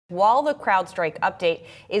while the CrowdStrike update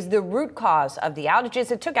is the root cause of the outages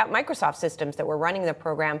that took out Microsoft systems that were running the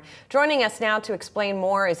program. Joining us now to explain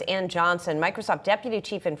more is Ann Johnson, Microsoft Deputy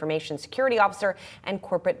Chief Information Security Officer and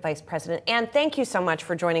Corporate Vice President. Ann, thank you so much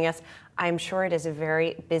for joining us. I'm sure it is a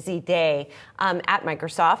very busy day at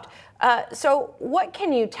Microsoft. So what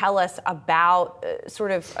can you tell us about,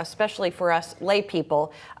 sort of, especially for us lay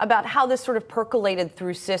people, about how this sort of percolated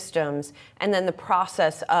through systems and then the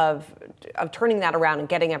process of turning that around and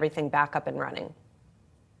getting everything back up and running?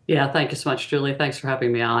 Yeah, thank you so much, Julie. Thanks for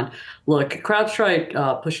having me on. Look,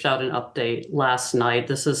 CrowdStrike pushed out an update last night.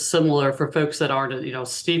 This is similar for folks that aren't,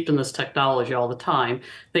 steeped in this technology all the time.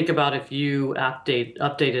 Think about if you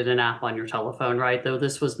updated an app on your telephone, right? Though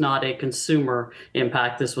this was not a consumer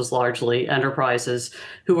impact, this was largely enterprises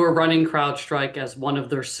who were running CrowdStrike as one of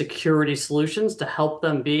their security solutions to help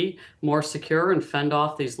them be more secure and fend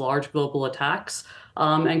off these large global attacks.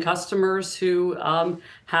 And customers who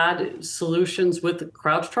had solutions with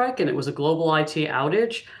CrowdStrike, and it was a global IT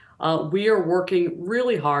outage. We are working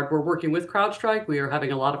really hard. We're working with CrowdStrike. We are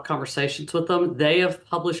having a lot of conversations with them. They have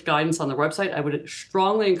published guidance on their website. I would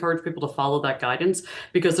strongly encourage people to follow that guidance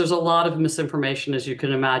because there's a lot of misinformation, as you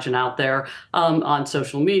can imagine, out there on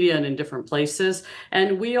social media and in different places.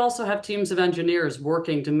 And we also have teams of engineers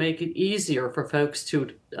working to make it easier for folks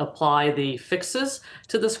to apply the fixes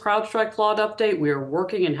to this CrowdStrike flawed update. We are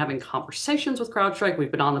working and having conversations with CrowdStrike. We've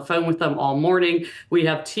been on the phone with them all morning. We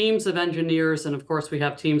have teams of engineers, and of course we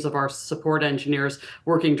have teams of our support engineers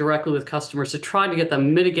working directly with customers to try to get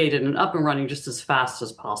them mitigated and up and running just as fast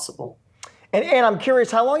as possible. And I'm curious,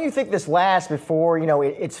 how long you think this lasts before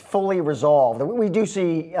it's fully resolved? We do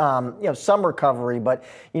see some recovery, but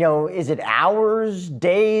is it hours,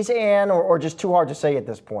 days, Ann, or just too hard to say at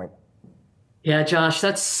this point? Yeah, Josh,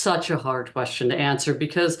 that's such a hard question to answer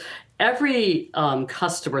because every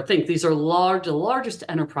customer, think these are the largest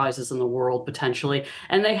enterprises in the world potentially,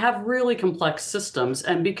 and they have really complex systems.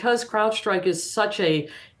 And because CrowdStrike is such a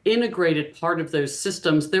integrated part of those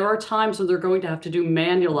systems, there are times when they're going to have to do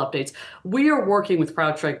manual updates. We are working with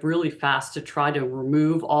CrowdStrike really fast to try to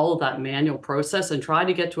remove all of that manual process and try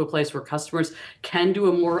to get to a place where customers can do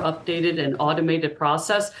a more updated and automated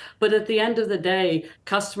process. But at the end of the day,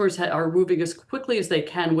 customers are moving as quickly as they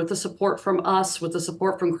can with the support from us, with the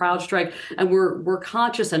support from CrowdStrike, and we're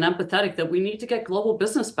conscious and empathetic that we need to get global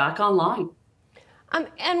business back online.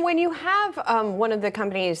 And when you have one of the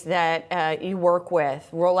companies that you work with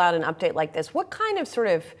roll out an update like this, what kind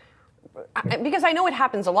of because I know it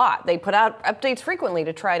happens a lot. They put out updates frequently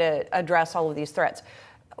to try to address all of these threats.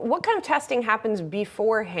 What kind of testing happens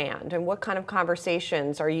beforehand, and what kind of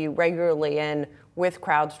conversations are you regularly in with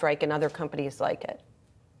CrowdStrike and other companies like it?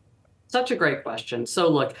 Such a great question. So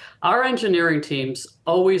look, our engineering teams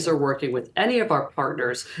always are working with any of our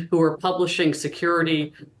partners who are publishing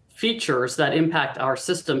security features that impact our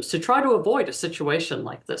systems to try to avoid a situation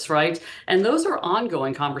like this, right? And those are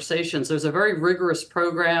ongoing conversations. There's a very rigorous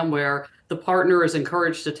program where the partner is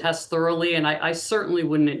encouraged to test thoroughly, and I certainly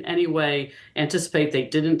wouldn't in any way anticipate they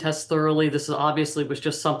didn't test thoroughly. This obviously was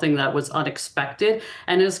just something that was unexpected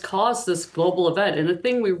and has caused this global event. And the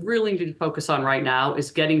thing we really need to focus on right now is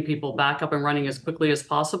getting people back up and running as quickly as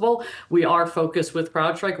possible. We are focused with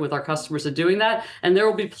CrowdStrike, with our customers, in doing that, and there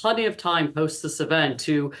will be plenty of time post this event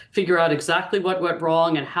to figure out exactly what went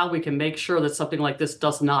wrong and how we can make sure that something like this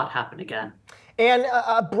does not happen again. And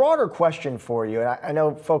a broader question for you, and I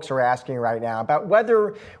know folks are asking right now about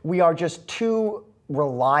whether we are just too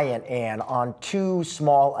reliant, Ann, on too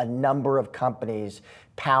small a number of companies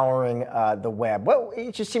powering the web. Well,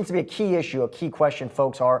 it just seems to be a key issue, a key question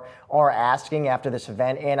folks are asking after this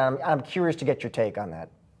event, and I'm curious to get your take on that.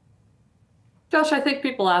 Josh, I think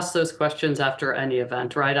people ask those questions after any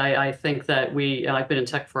event, right? I think that I've been in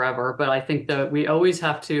tech forever, but I think that we always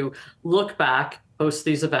have to look back post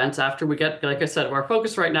these events after we get, like I said, our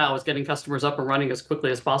focus right now is getting customers up and running as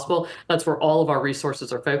quickly as possible. That's where all of our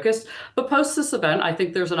resources are focused. But post this event, I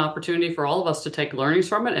think there's an opportunity for all of us to take learnings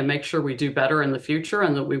from it and make sure we do better in the future,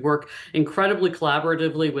 and that we work incredibly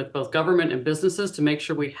collaboratively with both government and businesses to make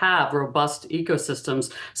sure we have robust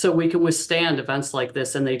ecosystems so we can withstand events like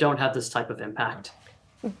this and they don't have this type of impact.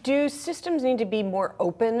 Do systems need to be more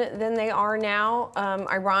open than they are now,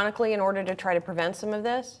 ironically, in order to try to prevent some of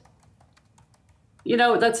this?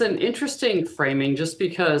 That's an interesting framing just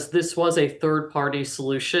because this was a third-party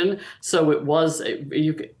solution. So it was,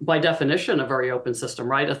 by definition, a very open system,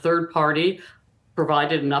 right? A third party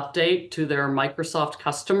provided an update to their Microsoft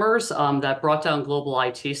customers that brought down global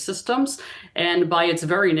IT systems. And by its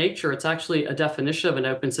very nature, it's actually a definition of an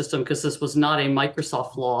open system because this was not a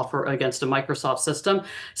Microsoft law against a Microsoft system.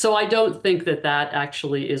 So I don't think that that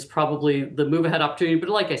actually is probably the move ahead opportunity. But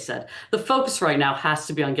like I said, the focus right now has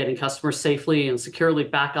to be on getting customers safely and securely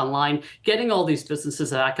back online, getting all these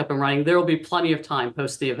businesses back up and running. There will be plenty of time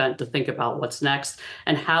post the event to think about what's next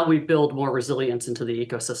and how we build more resilience into the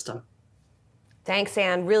ecosystem. Thanks,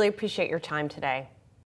 Ann. Really appreciate your time today.